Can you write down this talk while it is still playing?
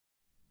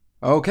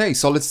Okay,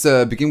 so let's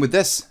begin with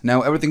this.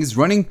 Now everything is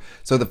running.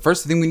 So the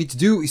first thing we need to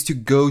do is to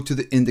go to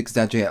the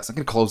index.js. I'm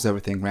going to close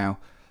everything now.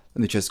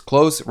 Let me just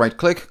close, right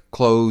click,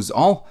 close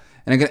all,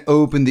 and I'm going to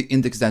open the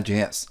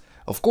index.js.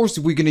 Of course,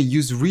 we're going to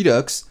use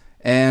Redux,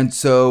 and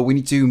so we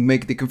need to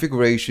make the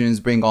configurations,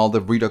 bring all the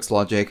Redux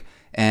logic,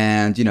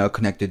 and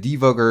connect the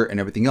debugger and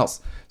everything else.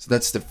 So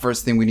that's the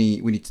first thing we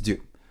need to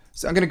do.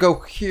 So I'm going to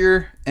go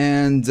here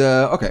and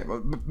okay,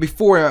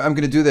 before I'm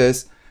going to do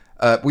this,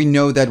 we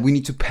know that we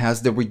need to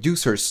pass the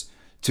reducers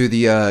to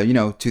the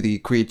to the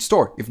create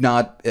store. If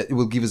not, it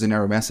will give us an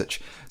error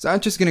message. So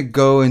I'm just gonna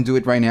go and do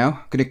it right now.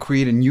 I'm gonna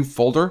create a new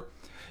folder.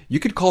 You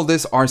could call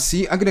this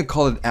RC. I'm gonna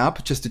call it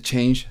app just to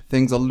change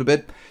things a little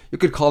bit. You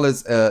could call it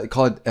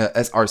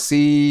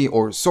src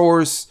or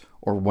source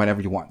or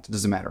whatever you want. It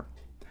doesn't matter.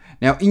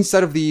 Now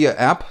inside of the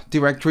app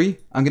directory,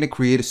 I'm gonna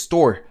create a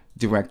store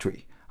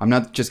directory. I'm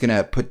not just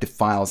gonna put the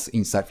files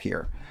inside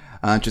here.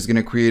 I'm just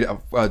gonna create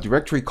a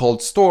directory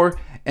called store,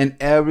 and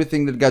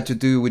everything that got to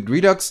do with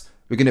Redux,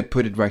 we're going to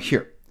put it right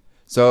here.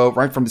 So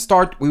right from the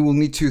start, we will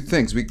need two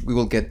things. We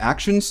will get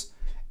actions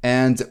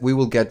and we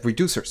will get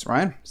reducers,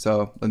 right?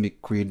 So let me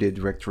create the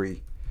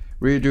directory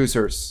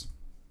reducers.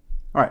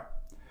 All right.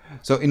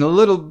 So in a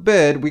little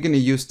bit, we're going to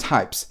use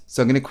types.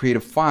 So I'm going to create a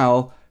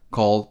file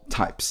called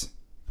types.js.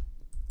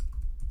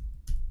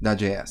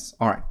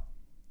 All right.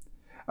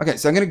 Okay.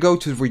 So I'm going to go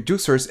to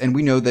reducers, and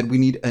we know that we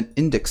need an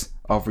index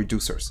of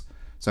reducers.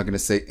 So I'm going to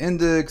say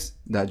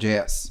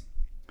index.js.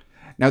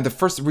 Now the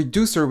first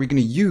reducer we're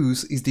going to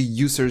use is the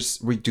users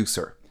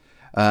reducer.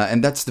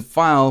 And that's the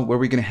file where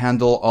we're going to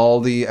handle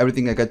all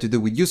everything I got to do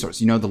with users,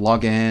 the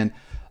login,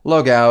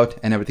 logout,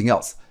 and everything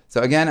else.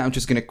 So again, I'm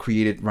just going to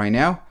create it right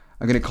now.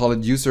 I'm going to call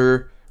it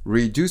user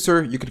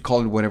reducer. You could call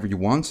it whatever you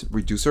want,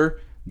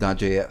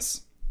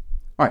 reducer.js.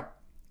 All right,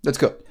 that's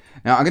good.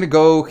 Now I'm going to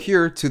go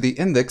here to the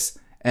index,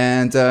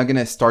 and I'm going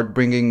to start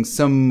bringing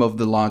some of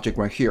the logic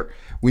right here.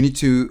 We need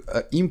to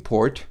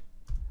import.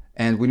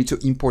 And we need to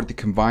import the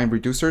combined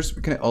reducers.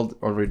 We can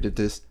already did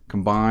this,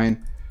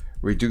 combine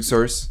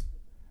reducers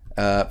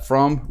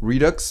from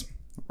Redux,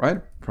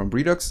 right? From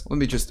Redux. Let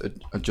me just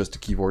adjust the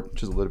keyboard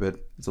just a little bit.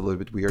 It's a little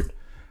bit weird.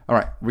 All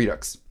right,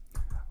 Redux.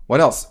 What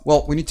else?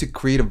 Well, we need to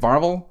create a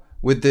variable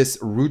with this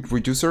root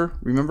reducer.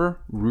 Remember,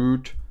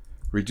 root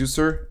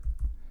reducer.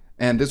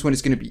 And this one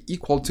is going to be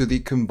equal to the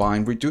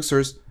combined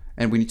reducers.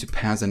 And we need to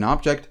pass an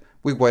object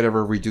with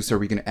whatever reducer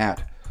we're going to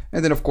add.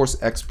 And then, of course,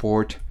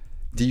 export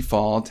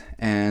default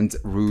and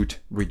root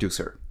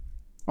reducer.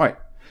 All right,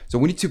 so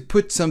we need to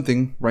put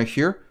something right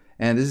here,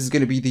 and this is going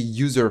to be the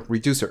user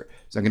reducer.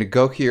 So I'm going to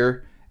go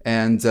here,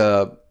 and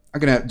I'm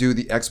going to do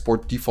the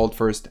export default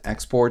first,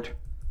 export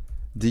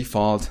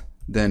default,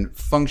 then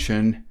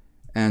function,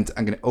 and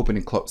I'm going to open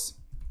and close.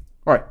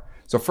 All right,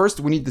 so first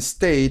we need the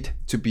state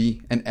to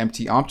be an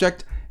empty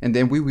object, and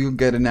then we will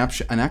get an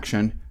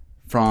action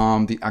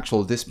from the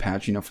actual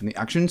dispatch, from the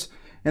actions,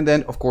 and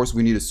then of course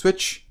we need a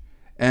switch.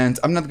 And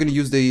I'm not going to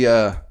use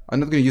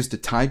the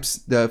types,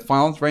 the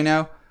files right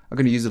now. I'm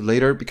going to use it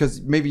later because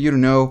maybe you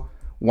don't know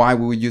why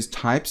we would use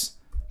types.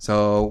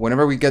 So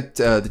whenever we get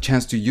the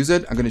chance to use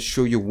it, I'm going to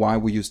show you why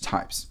we use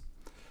types.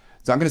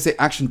 So I'm going to say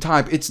action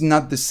type. It's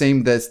not the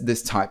same as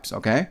this types,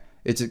 okay?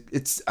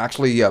 It's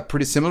actually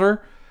pretty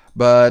similar,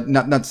 but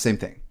not the same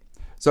thing.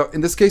 So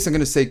in this case, I'm going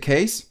to say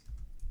case,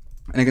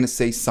 and I'm going to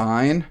say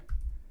sign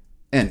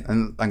in,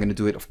 and I'm going to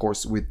do it, of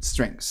course, with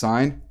string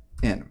sign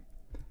in.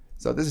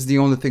 So this is the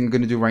only thing I'm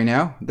going to do right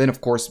now. Then,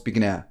 of course, we're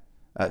going to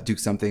do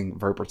something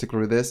very particular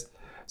with this.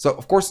 So,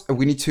 of course,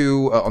 we need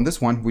to, on this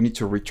one, we need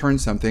to return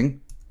something.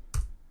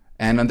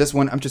 And on this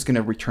one, I'm just going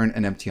to return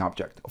an empty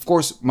object. Of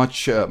course,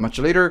 much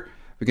later,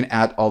 we can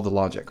add all the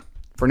logic.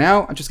 For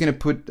now, I'm just going to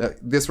put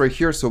this right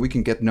here so we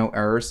can get no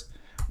errors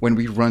when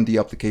we run the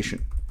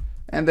application.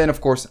 And then, of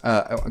course,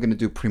 I'm going to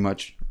do pretty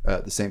much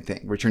the same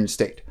thing, return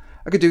state.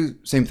 I could do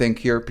same thing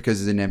here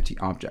because it's an empty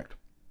object.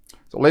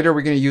 So later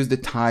we're going to use the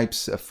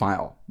types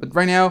file. But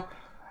right now,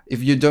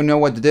 if you don't know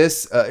what it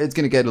is, it's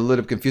going to get a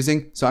little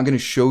confusing. So I'm going to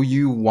show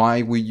you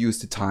why we use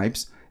the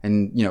types,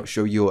 and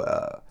show you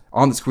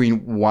on the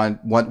screen why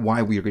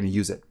we are going to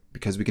use it,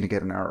 because we're going to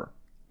get an error.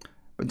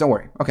 But don't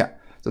worry. Okay,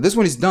 so this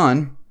one is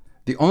done.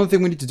 The only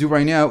thing we need to do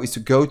right now is to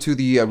go to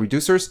the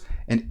reducers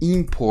and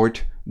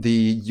import the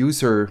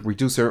user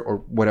reducer, or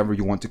whatever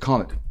you want to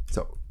call it.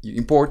 So you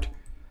import.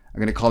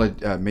 I'm going to call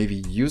it maybe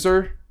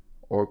user,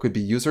 or it could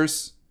be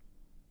users.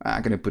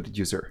 I'm going to put the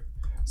user.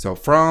 So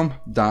from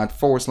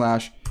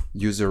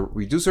 /user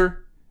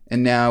reducer,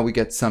 and now we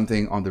get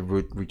something on the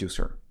root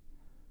reducer.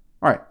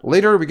 All right,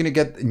 later we're going to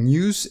get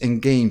news and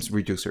games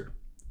reducer.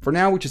 For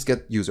now, we just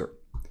get user.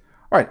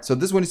 All right, so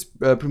this one is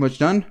pretty much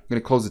done. I'm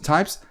going to close the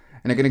types,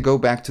 and I'm going to go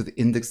back to the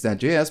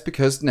index.js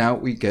because now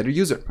we get a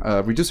user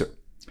reducer.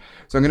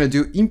 So I'm going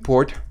to do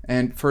import,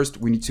 and first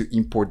we need to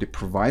import the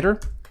provider.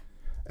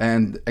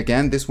 And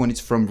again, this one is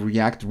from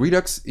React.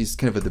 Redux is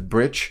kind of the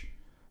bridge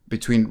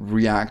between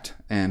React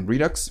and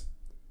Redux.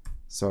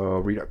 So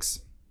Redux.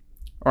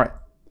 All right.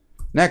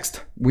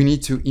 Next, we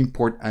need to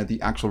import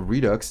the actual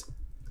Redux.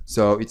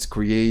 So it's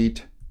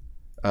create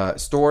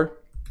store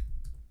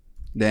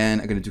Then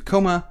I'm going to do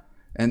comma,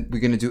 and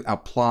we're going to do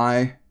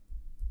apply,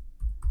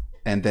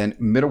 and then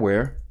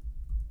middleware,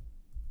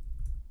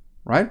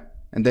 right?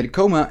 And then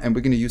comma, and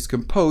we're going to use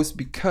compose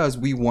because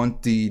we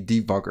want the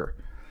debugger.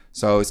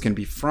 So it's going to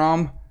be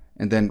from,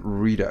 and then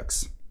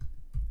Redux.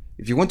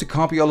 If you want to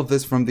copy all of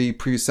this from the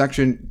previous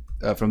section,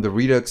 from the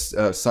Redux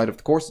side of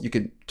the course, you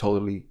can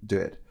totally do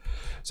it.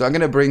 So I'm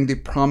going to bring the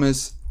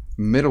promise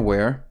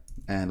middleware,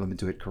 and let me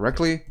do it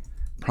correctly.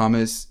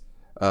 Promise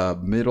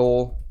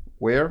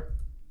middleware,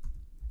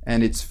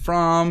 and it's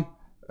from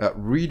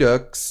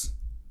Redux,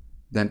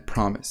 then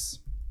promise.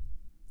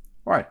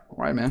 All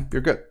right, man,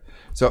 you're good.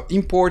 So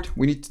import,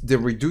 we need the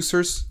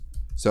reducers.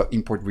 So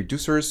import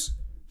reducers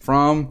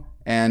from,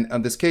 and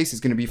in this case,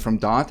 it's going to be from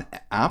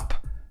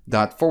 .app./store/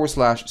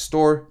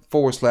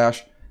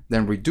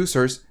 then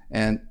reducers.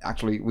 And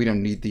actually, we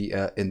don't need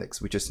the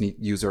index. We just need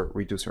user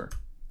reducer.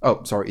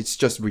 Oh, sorry, it's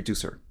just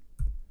reducer.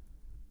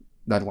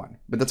 That one,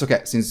 but that's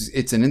okay. Since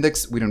it's an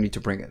index, we don't need to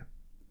bring it.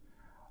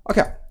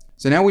 Okay,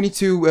 so now we need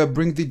to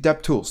bring the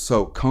dep tools.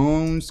 So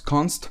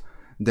const,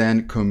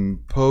 then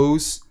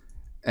compose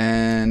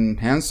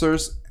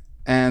enhancers.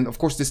 And of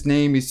course, this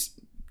name is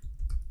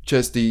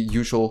just the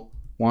usual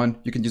one.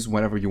 You can use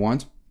whatever you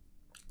want.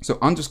 So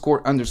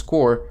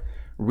 __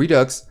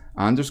 Redux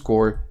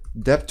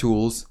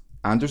 _DevTools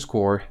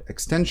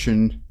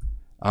 _extension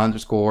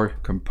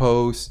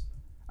 _compose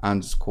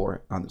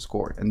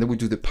 __. And then we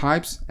do the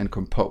pipes and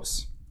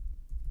compose.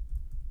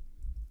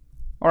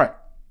 All right.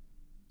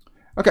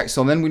 Okay,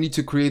 so then we need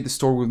to create the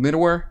store with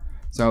middleware.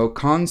 So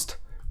const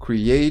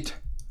create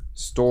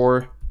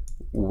store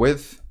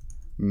with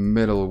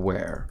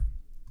middleware.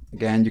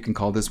 Again, you can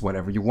call this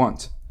whatever you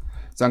want.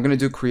 So I'm going to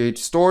do create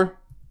store,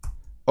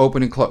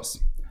 open and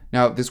close.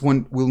 Now this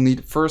one will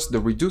need first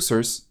the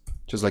reducers,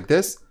 just like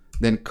this,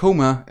 then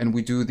comma, and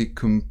we do the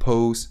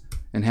compose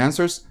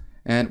enhancers,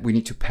 and we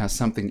need to pass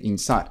something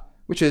inside,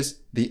 which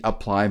is the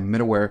apply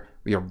middleware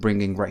we are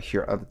bringing right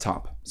here at the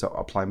top. So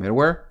apply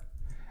middleware,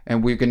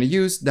 and we're going to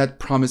use that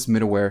promise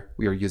middleware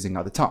we are using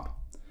at the top.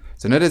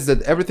 So notice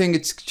that everything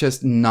is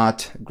just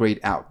not grayed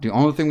out. The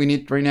only thing we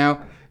need right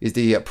now is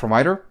the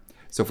provider.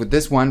 So for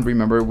this one,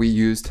 remember we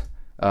used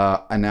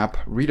an app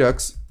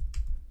Redux.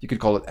 You could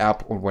call it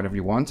app or whatever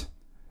you want.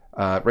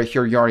 Right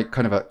here, you're already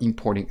kind of an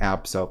importing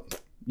app, so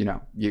you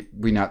know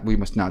we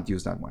must not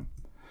use that one.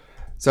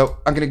 So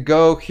I'm gonna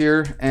go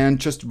here and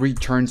just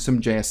return some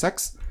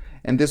JSX,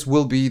 and this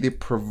will be the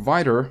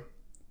provider.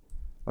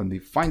 Let me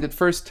find it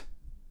first.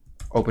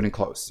 Open and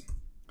close.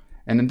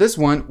 And in this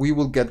one, we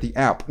will get the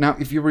app. Now,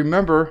 if you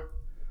remember,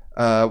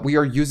 we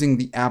are using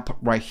the app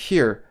right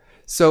here.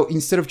 So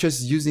instead of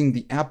just using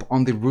the app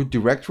on the root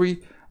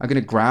directory, I'm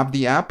gonna grab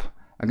the app.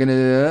 I'm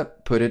gonna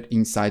put it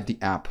inside the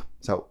app.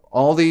 So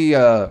all the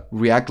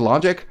React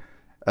logic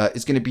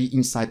is gonna be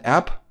inside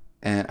app,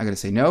 and I'm gonna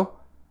say no.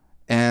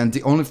 And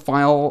the only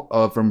file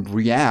from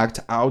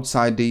React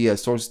outside the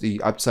source,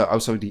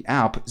 outside the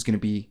app is gonna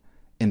be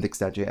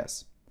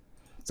index.js.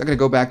 So I'm gonna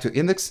go back to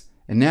index,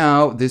 and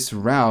now this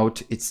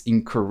route, it's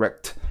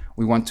incorrect.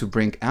 We want to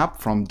bring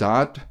app from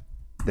dot,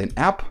 then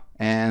app,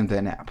 and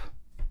then app.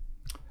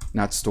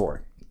 Not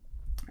store,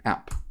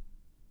 app.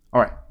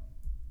 All right.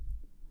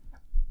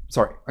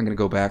 Sorry, I'm gonna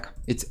go back.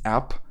 It's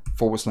app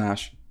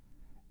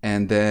 /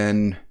 and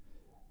then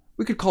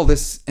we could call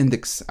this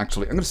index.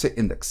 Actually, I'm gonna say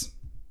index,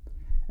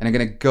 and I'm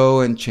gonna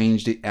go and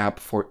change the app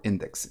for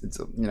index. It's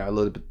a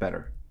little bit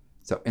better.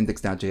 So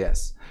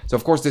index.js. So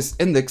of course this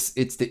index,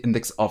 it's the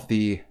index of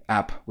the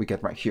app we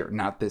get right here,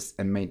 not this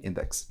main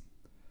index.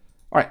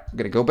 All right, I'm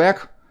gonna go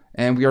back,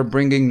 and we are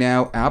bringing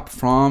now app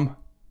from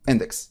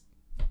index.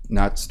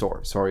 Not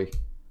store, sorry.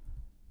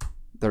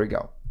 There we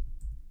go.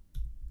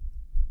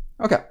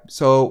 Okay,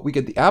 so we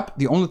get the app.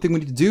 The only thing we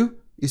need to do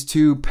is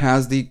to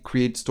pass the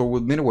create store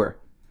with middleware.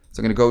 So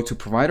I'm gonna go to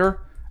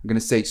provider. I'm gonna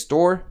say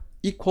store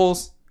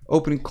equals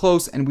open and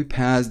close, and we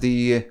pass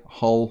the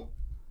whole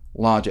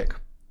logic.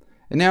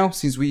 And now,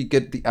 since we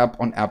get the app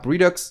on app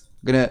Redux,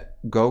 I'm gonna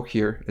go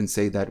here and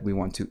say that we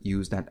want to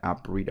use that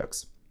app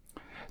Redux.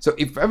 So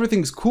if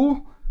everything's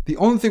cool, the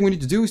only thing we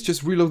need to do is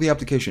just reload the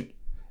application.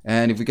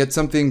 And if we get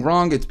something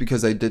wrong, it's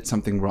because I did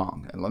something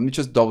wrong. And let me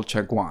just double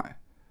check why.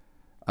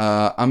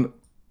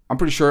 I'm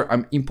pretty sure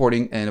I'm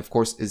importing, and of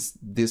course, is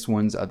this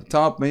one's at the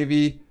top,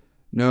 maybe?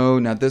 No,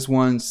 not this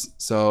one's.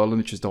 So let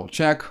me just double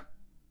check.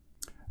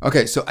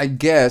 Okay, so I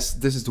guess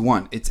this is the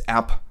one. It's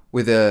app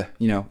with a,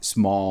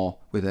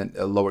 small, with a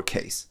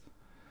lowercase.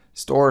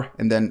 Store,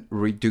 and then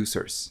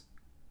reducers.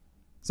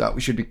 So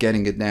we should be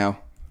getting it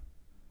now.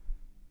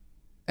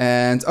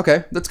 And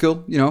okay, that's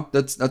cool.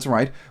 That's all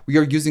right. We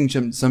are using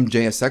some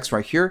JSX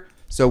right here.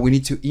 So we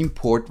need to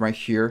import right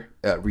here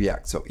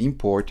React. So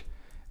import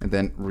and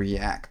then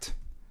React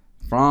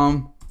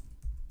from,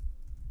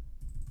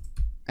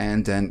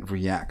 and then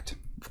React,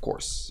 of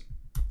course.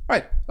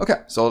 Right.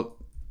 Okay. So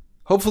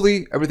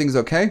hopefully everything's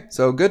okay.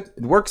 So good.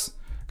 It works.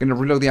 I'm going to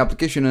reload the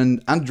application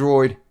on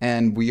Android,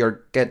 and we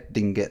are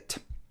getting it.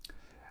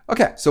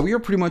 Okay. So we are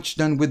pretty much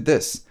done with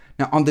this.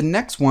 Now on the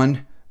next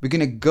one, we're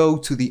going to go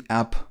to the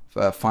app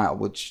file,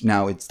 which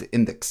now it's the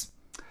index.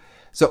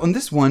 So on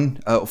this one,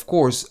 of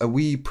course,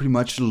 we pretty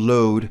much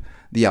load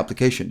the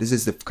application. This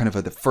is the kind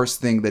of the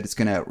first thing that it's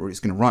gonna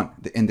run,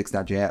 the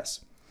index.js.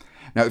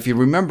 Now, if you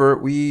remember,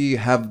 we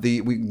have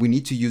we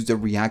need to use the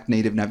React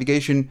Native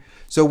navigation.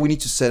 So we need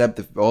to set up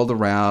all the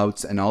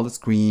routes and all the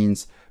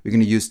screens. We're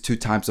going to use 2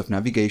 types of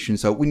navigation.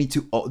 So we need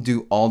to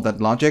do all that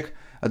logic.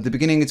 At the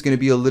beginning, it's going to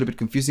be a little bit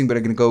confusing, but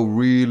I'm going to go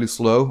really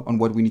slow on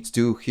what we need to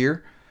do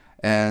here.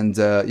 And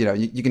you know,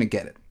 you're going to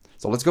get it.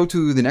 So let's go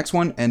to the next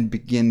one and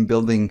begin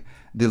building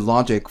the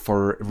logic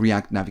for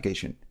React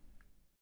navigation.